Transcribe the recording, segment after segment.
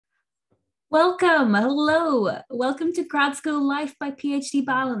Welcome. Hello. Welcome to Grad School Life by PhD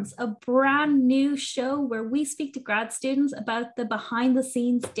Balance, a brand new show where we speak to grad students about the behind the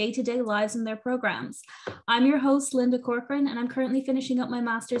scenes day to day lives in their programs. I'm your host, Linda Corcoran, and I'm currently finishing up my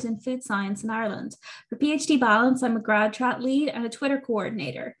master's in food science in Ireland. For PhD Balance, I'm a grad chat lead and a Twitter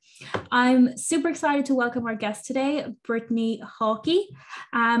coordinator. I'm super excited to welcome our guest today, Brittney Hauke.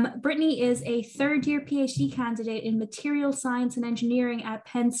 Brittney is a third year PhD candidate in material science and engineering at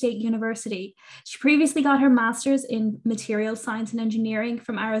Penn State University. She previously got her master's in material science and engineering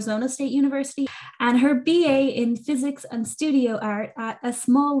from Arizona State University and her BA in physics and studio art at a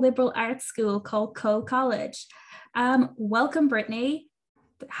small liberal arts school called Coe College. Welcome, Brittney.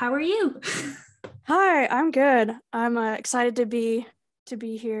 How are you? Hi, I'm good. I'm excited to be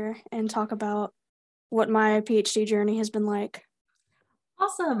here and talk about what my PhD journey has been like.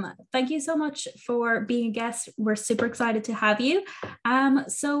 Awesome. Thank you so much for being a guest. We're super excited to have you.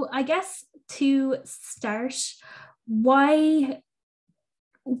 So I guess to start, I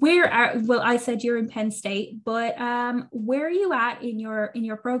said you're in Penn State, but where are you at in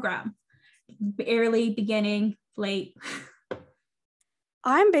your program? Early, beginning, late?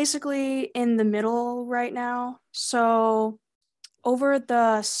 I'm basically in the middle right now. So over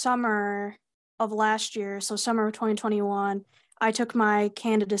the summer of last year, so summer of 2021, I took my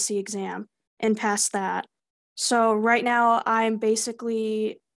candidacy exam and passed that. So right now I'm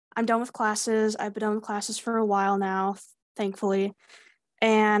done with classes. I've been done with classes for a while now, thankfully.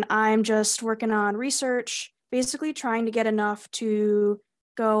 And I'm just working on research, basically trying to get enough to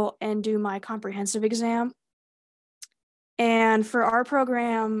go and do my comprehensive exam. And for our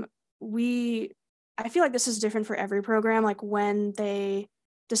program, I feel like this is different for every program, like when they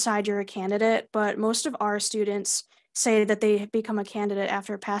decide you're a candidate, but most of our students say that they become a candidate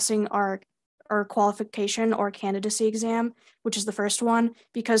after passing our qualification or candidacy exam, which is the first one,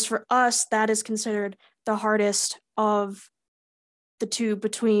 because for us, that is considered the hardest of the two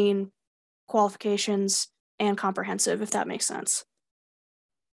between qualifications and comprehensive, if that makes sense.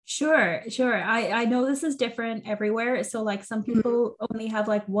 Sure. I know this is different everywhere. So like some people only have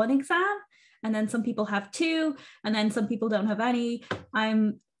like one exam, and then some people have two, and then some people don't have any.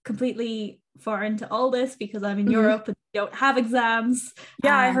 I'm completely foreign to all this because I'm in Europe and don't have exams.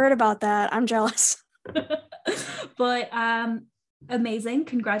 Yeah, I heard about that. I'm jealous. But amazing.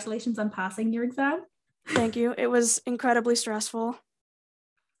 Congratulations on passing your exam. Thank you. It was incredibly stressful.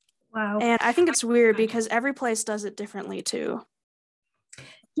 Wow. And I think it's weird because every place does it differently too.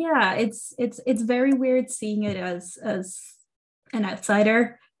 Yeah, it's very weird seeing it as an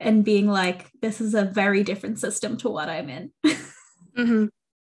outsider and being like, this is a very different system to what I'm in. Mm-hmm.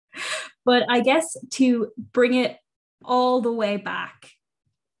 But I guess to bring it all the way back,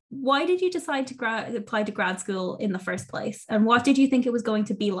 why did you decide to apply to grad school in the first place? And what did you think it was going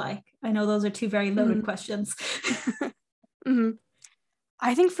to be like? I know those are two very loaded questions. Mm-hmm.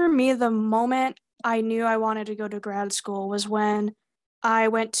 I think for me, the moment I knew I wanted to go to grad school was when I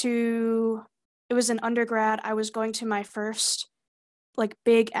went to, it was an undergrad. I was going to my first like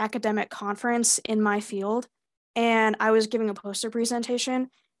big academic conference in my field, and I was giving a poster presentation,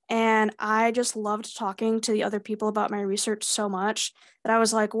 and I just loved talking to the other people about my research so much that I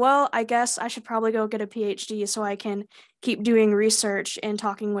was like, well, I guess I should probably go get a PhD so I can keep doing research and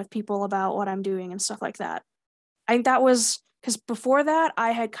talking with people about what I'm doing and stuff like that. I think that was because before that,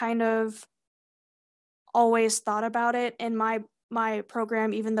 I had kind of always thought about it in my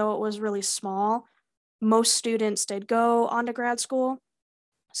program, even though it was really small. Most students did go on to grad school.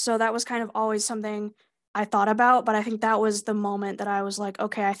 So that was kind of always something I thought about, but I think that was the moment that I was like,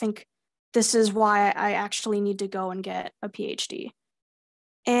 okay, I think this is why I actually need to go and get a PhD.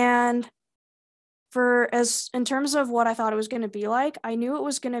 And in terms of what I thought it was going to be like, I knew it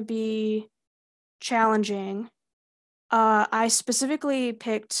was going to be challenging. I specifically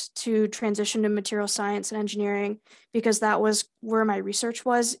picked to transition to material science and engineering because that was where my research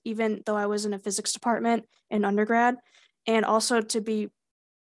was, even though I was in a physics department in undergrad. And also, to be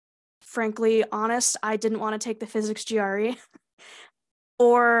frankly honest, I didn't want to take the physics GRE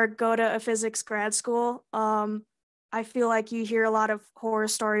or go to a physics grad school. I feel like you hear a lot of horror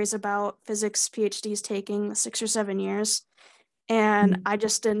stories about physics PhDs taking 6 or 7 years. And I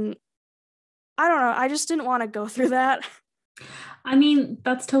don't know, I just didn't want to go through that. I mean,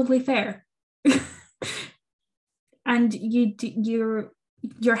 that's totally fair. And you're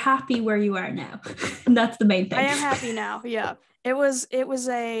happy where you are now. And that's the main thing. I am happy now. Yeah. It was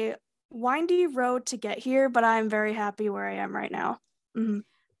a windy road to get here, but I'm very happy where I am right now. Mm-hmm.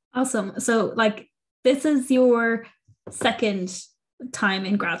 Awesome. So like this is your second time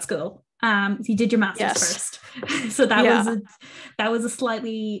in grad school. You did your master's first. So that was a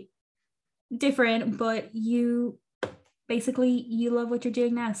slightly different, but you love what you're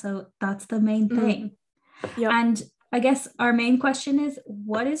doing now. So that's the main thing. Yep. And I guess our main question is,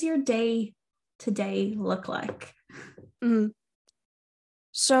 what does your day to day look like?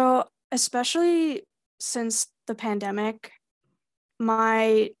 So especially since the pandemic,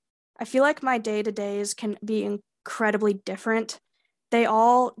 I feel like my day-to-days can be incredibly different.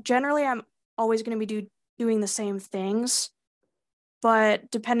 Generally, I'm always going to be doing the same things, but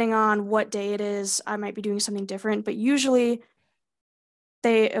depending on what day it is, I might be doing something different. But usually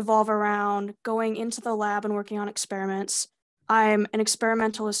they evolve around going into the lab and working on experiments. I'm an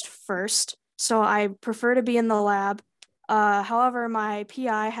experimentalist first, so I prefer to be in the lab. However, my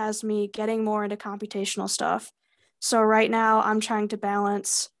PI has me getting more into computational stuff. So right now I'm trying to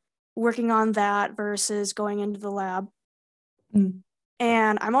balance working on that versus going into the lab.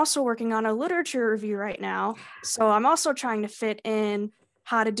 And I'm also working on a literature review right now. So I'm also trying to fit in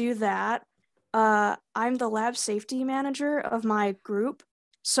how to do that. I'm the lab safety manager of my group.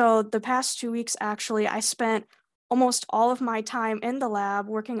 So the past 2 weeks, actually, I spent almost all of my time in the lab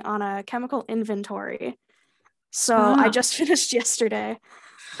working on a chemical inventory. So I just finished yesterday.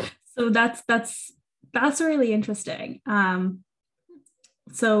 So that's really interesting.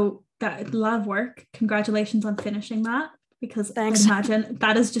 So that a lot of work. Congratulations on finishing that, because Thanks. I imagine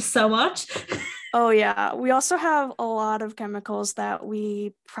that is just so much. Oh yeah, we also have a lot of chemicals that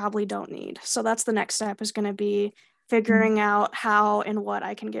we probably don't need. So that's the next step, is going to be figuring out how and what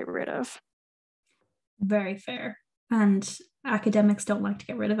I can get rid of. Very fair. And academics don't like to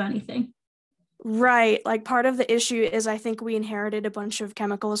get rid of anything. Right. Like, part of the issue is I think we inherited a bunch of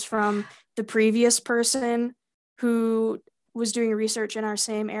chemicals from the previous person who was doing research in our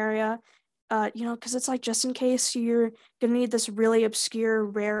same area. Because it's like, just in case you're going to need this really obscure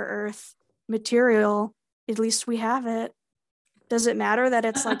rare earth material, at least we have it. Does it matter that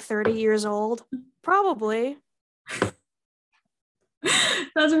it's like 30 years old? Probably.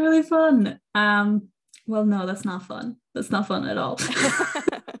 That's really fun. Well, no, that's not fun. That's not fun at all.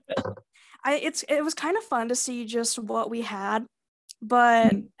 It was kind of fun to see just what we had,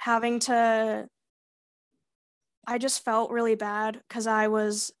 but I just felt really bad because I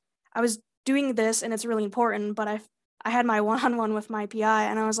was doing this and it's really important, but I had my one-on-one with my PI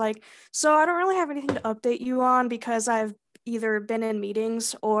and I was like, so I don't really have anything to update you on because I've either been in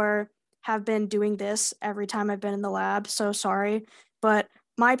meetings or have been doing this every time I've been in the lab, so sorry. But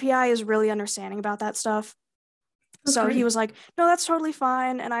my PI is really understanding about that stuff. So he was like, no, that's totally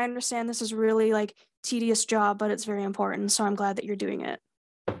fine. And I understand this is really like tedious job, but it's very important. So I'm glad that you're doing it.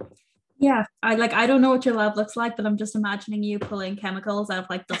 Yeah, I don't know what your lab looks like, but I'm just imagining you pulling chemicals out of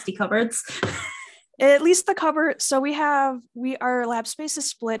like dusty cupboards. At least the cupboard. So our lab space is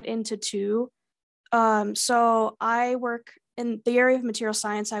split into two. So I work in the area of material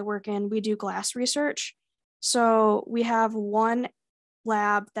science we do glass research. So we have one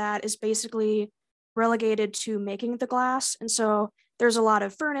lab that is basically relegated to making the glass. And so there's a lot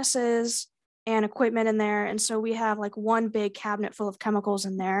of furnaces and equipment in there. And so we have like one big cabinet full of chemicals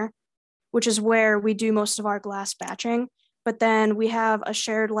in there, which is where we do most of our glass batching. But then we have a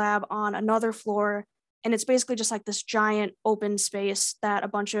shared lab on another floor, and it's basically just like this giant open space that a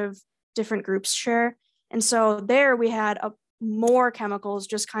bunch of different groups share. And so there we had more chemicals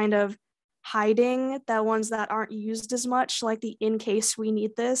just kind of hiding, the ones that aren't used as much, like the in case we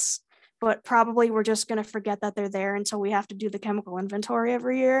need this, but probably we're just going to forget that they're there until we have to do the chemical inventory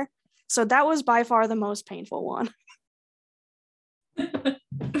every year. So that was by far the most painful one.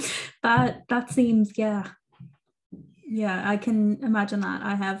 That seems, yeah, I can imagine that.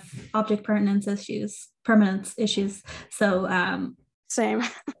 I have object permanence issues. So same.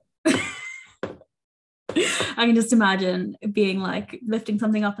 I can just imagine being like lifting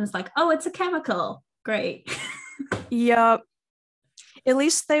something up and it's like, oh, it's a chemical. Great. Yep. At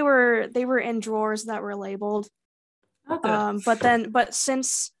least they were in drawers that were labeled. Okay. But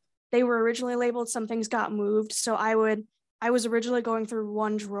since they were originally labeled, some things got moved. So I was originally going through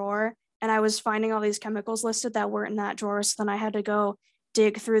one drawer and I was finding all these chemicals listed that weren't in that drawer. So then I had to go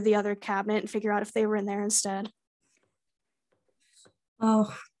dig through the other cabinet and figure out if they were in there instead.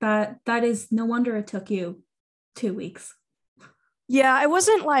 Oh, that is no wonder it took you 2 weeks. Yeah, it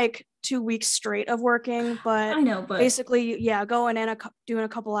wasn't like 2 weeks straight of working, but I know, but basically, yeah, going in doing a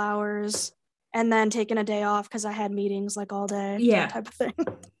couple hours and then taking a day off because I had meetings like all day, yeah, that type of thing.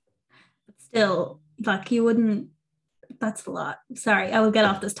 But still, like, you wouldn't. That's a lot. Sorry, I will get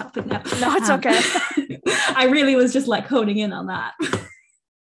off this topic now. No, it's okay. I really was just like honing in on that.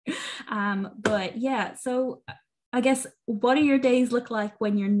 But yeah, so I guess, what do your days look like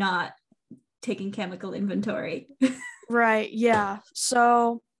when you're not taking chemical inventory? Right, yeah.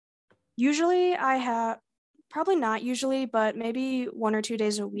 So Usually I have, probably not usually, but maybe 1 or 2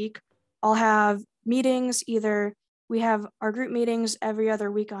 days a week, I'll have meetings. Either we have our group meetings every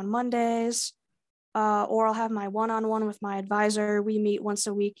other week on Mondays, or I'll have my one-on-one with my advisor. We meet once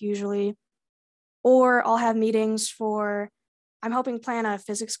a week usually. Or I'll have meetings for, I'm helping plan a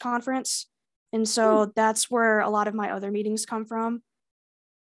physics conference. And so that's where a lot of my other meetings come from.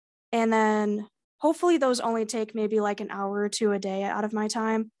 And then hopefully those only take maybe like an hour or two a day out of my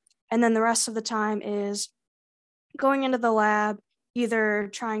time. And then the rest of the time is going into the lab, either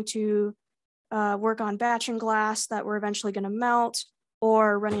trying to work on batching glass that we're eventually going to melt,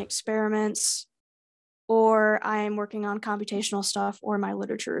 or running experiments, or I'm working on computational stuff or my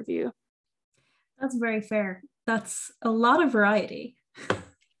literature review. That's very fair. That's a lot of variety.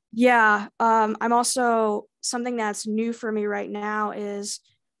 Yeah, I'm also, something that's new for me right now is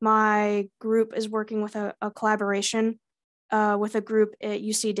my group is working with a collaboration with a group at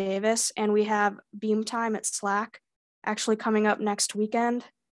UC Davis, and we have Beam Time at Slack actually coming up next weekend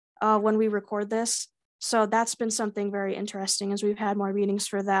when we record this. So that's been something very interesting, as we've had more meetings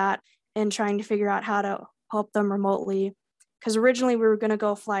for that and trying to figure out how to help them remotely. Because originally we were going to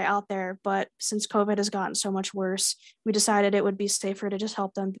go fly out there, but since COVID has gotten so much worse, we decided it would be safer to just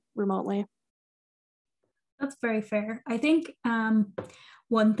help them remotely. That's very fair. I think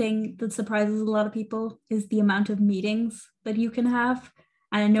one thing that surprises a lot of people is the amount of meetings that you can have.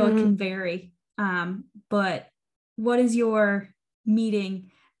 And I know it can vary, but what is your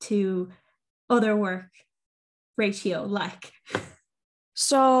meeting to other work ratio like?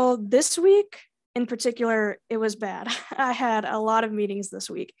 So this week in particular, it was bad. I had a lot of meetings this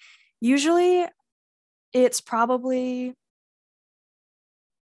week. Usually it's probably,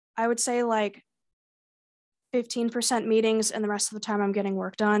 I would say like 15% meetings, and the rest of the time I'm getting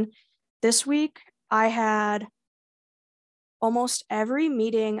work done. This week, I had almost every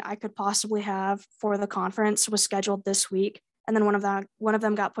meeting I could possibly have for the conference was scheduled this week, and then one of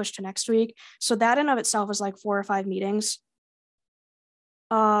them got pushed to next week. So that in of itself is like 4 or 5 meetings.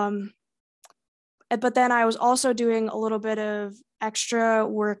 But then I was also doing a little bit of extra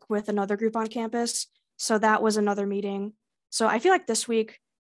work with another group on campus, so that was another meeting. So I feel like this week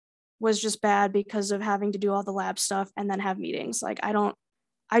was just bad because of having to do all the lab stuff and then have meetings. Like I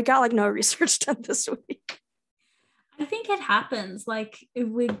got like no research done this week. I think it happens. Like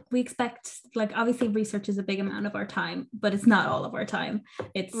we expect, like obviously research is a big amount of our time, but it's not all of our time.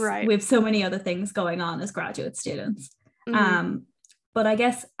 It's right. We have so many other things going on as graduate students. Mm-hmm. But I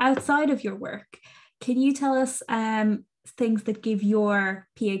guess outside of your work, can you tell us things that give your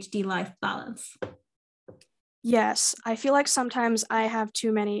PhD life balance? Yes, I feel like sometimes I have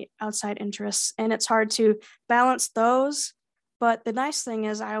too many outside interests and it's hard to balance those. But the nice thing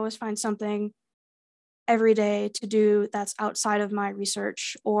is I always find something every day to do that's outside of my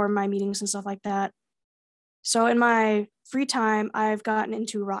research or my meetings and stuff like that. So in my free time, I've gotten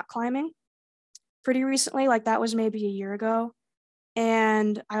into rock climbing pretty recently, like that was maybe a year ago.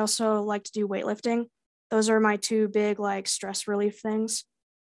 And I also like to do weightlifting. Those are my two big like stress relief things.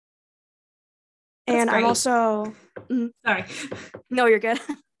 That's And great. I'm also, sorry. No, you're good.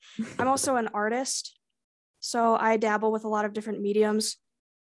 I'm also an artist. So I dabble with a lot of different mediums.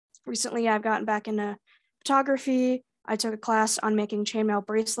 Recently, I've gotten back into photography. I took a class on making chainmail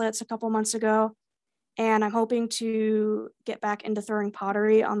bracelets a couple months ago, and I'm hoping to get back into throwing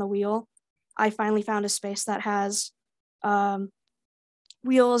pottery on the wheel. I finally found a space that has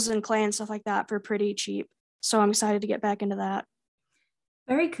wheels and clay and stuff like that for pretty cheap. So I'm excited to get back into that.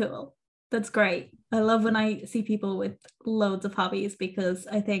 Very cool. That's great. I love when I see people with loads of hobbies, because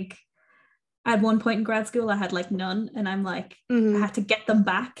I think at one point in grad school, I had like none, and I'm like, I had to get them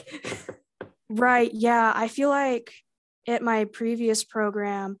back. Right. Yeah. I feel like at my previous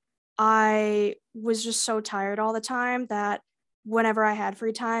program, I was just so tired all the time that whenever I had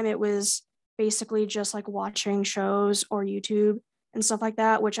free time, it was basically just like watching shows or YouTube and stuff like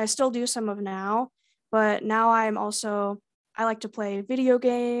that, which I still do some of now. But now I like to play video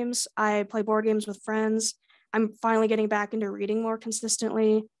games. I play board games with friends. I'm finally getting back into reading more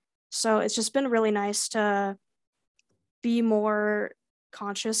consistently. So it's just been really nice to be more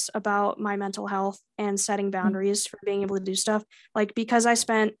conscious about my mental health and setting boundaries for being able to do stuff. Like, because I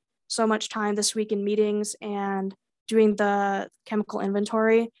spent so much time this week in meetings and doing the chemical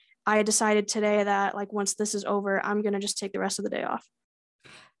inventory, I decided today that like once this is over, I'm going to just take the rest of the day off.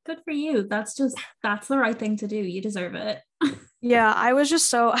 Good for you. That's the right thing to do. You deserve it. Yeah,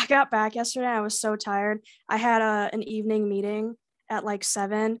 I got back yesterday. I was so tired. I had an evening meeting at like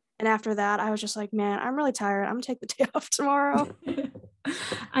 7. And after that, I was just like, man, I'm really tired. I'm gonna take the day off tomorrow.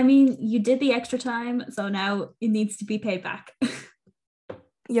 I mean, you did the extra time, so now it needs to be paid back.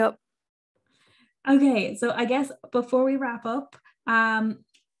 Yep. Okay, so I guess before we wrap up,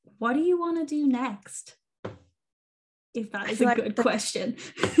 what do you want to do next? If that is a good question.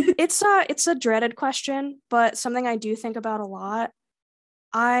 It's a dreaded question, but something I do think about a lot.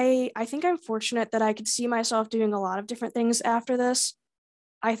 I think I'm fortunate that I could see myself doing a lot of different things after this.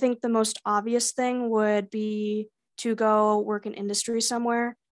 I think the most obvious thing would be to go work in industry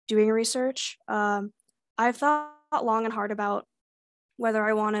somewhere doing research. I've thought long and hard about whether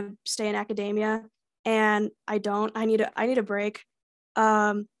I want to stay in academia, and I don't. I need a break.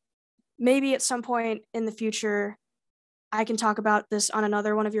 Maybe at some point in the future, I can talk about this on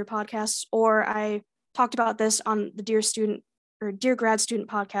another one of your podcasts, or I talked about this on the Dear Grad Student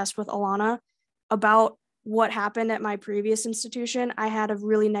podcast with Alana about what happened at my previous institution. I had a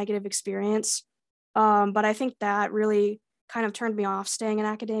really negative experience, but I think that really kind of turned me off staying in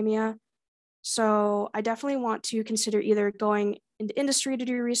academia. So I definitely want to consider either going into industry to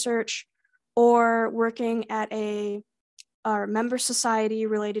do research or working at a member society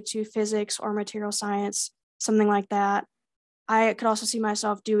related to physics or material science, something like that. I could also see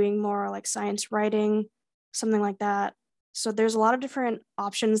myself doing more like science writing, something like that. So there's a lot of different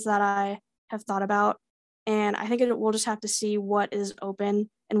options that I have thought about. And I think we'll just have to see what is open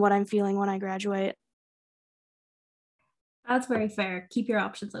and what I'm feeling when I graduate. That's very fair. Keep your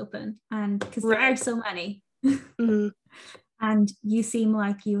options open. And because there are so many. Mm-hmm. And you seem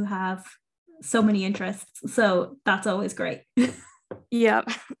like you have so many interests. So that's always great. Yeah.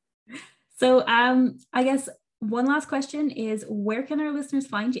 So I guess one last question is, where can our listeners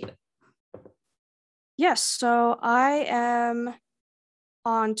find you? Yes, so I am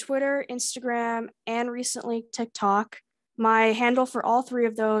on Twitter, Instagram, and recently TikTok. My handle for all three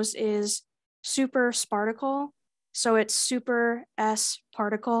of those is Super Sparticle. So it's Super S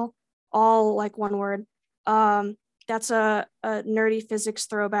Particle, all like one word. That's a nerdy physics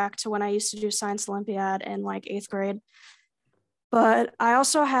throwback to when I used to do Science Olympiad in like 8th grade. But I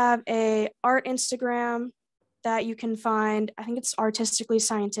also have a art Instagram that you can find. I think it's Artistically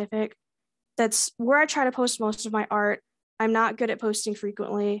Scientific. That's where I try to post most of my art. I'm not good at posting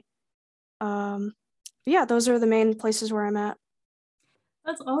frequently. Yeah, those are the main places where I'm at.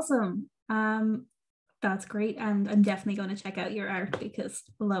 That's awesome. That's great. And I'm definitely going to check out your art because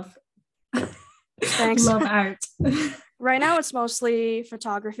love Thanks. Love art. Right now it's mostly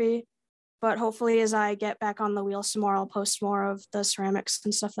photography, but hopefully as I get back on the wheel some more, I'll post more of the ceramics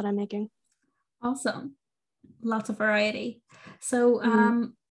and stuff that I'm making. Awesome. Lots of variety.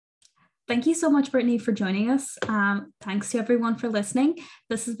 So thank you so much, Brittney, for joining us. Thanks to everyone for listening.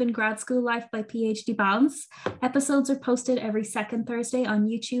 This has been Grad School Life by Ph.D. Balance. Episodes are posted every second Thursday on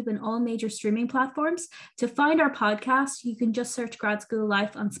YouTube and all major streaming platforms. To find our podcast, you can just search Grad School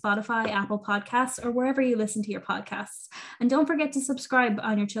Life on Spotify, Apple Podcasts, or wherever you listen to your podcasts. And don't forget to subscribe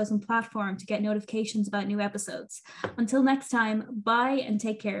on your chosen platform to get notifications about new episodes. Until next time, bye and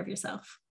take care of yourself.